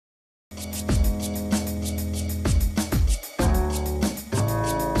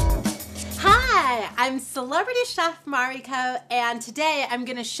I'm Celebrity Chef Mariko, and today I'm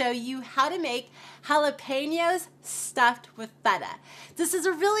going to show you how to make jalapenos stuffed with feta. This is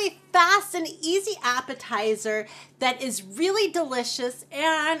a really fast and easy appetizer that is really delicious,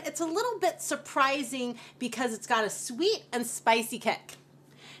 and it's a little bit surprising because it's got a sweet and spicy kick.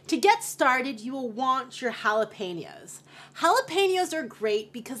 To get started, you will want your jalapenos. Jalapenos are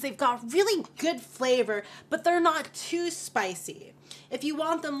great because they've got really good flavor, but they're not too spicy. If you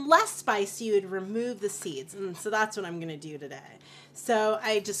want them less spicy, you would remove the seeds, and so that's what I'm going to do today. So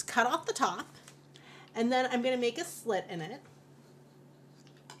I just cut off the top, and then I'm going to make a slit in it.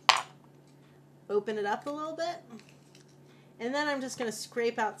 Open it up a little bit, and then I'm just going to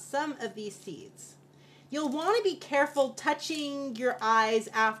scrape out some of these seeds. You'll want to be careful touching your eyes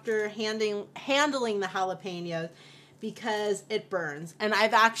after handling the jalapenos because it burns. And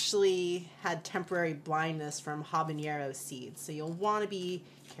I've actually had temporary blindness from habanero seeds, so you'll want to be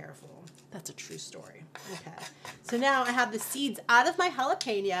careful. That's a true story. Okay, so now I have the seeds out of my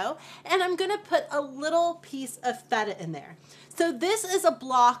jalapeno, and I'm going to put a little piece of feta in there. So this is a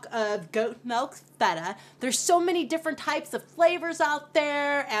block of goat milk feta. There's so many different types of flavors out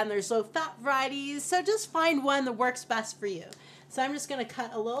there, and there's low-fat varieties, so just find one that works best for you. So I'm just going to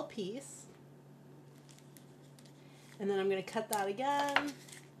cut a little piece, and then I'm going to cut that again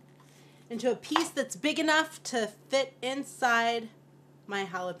into a piece that's big enough to fit inside my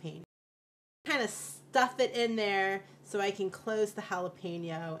jalapeno. Kind of stuff it in there so I can close the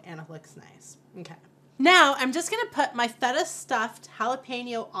jalapeno and it looks nice. Okay. Now I'm just going to put my feta stuffed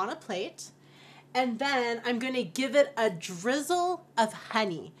jalapeno on a plate, and then I'm going to give it a drizzle of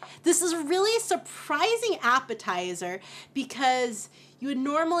honey. This is a really surprising appetizer because you would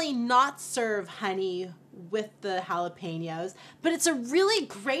normally not serve honey with the jalapenos, but it's a really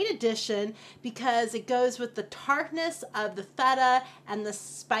great addition because it goes with the tartness of the feta and the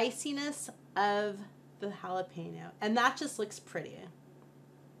spiciness of the jalapeno, and that just looks pretty.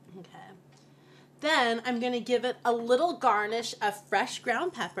 Okay. Then I'm going to give it a little garnish of fresh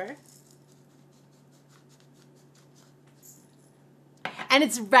ground pepper. And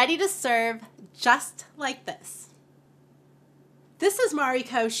it's ready to serve just like this. This is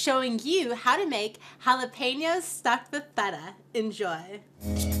Mariko showing you how to make jalapenos stuffed with feta. Enjoy.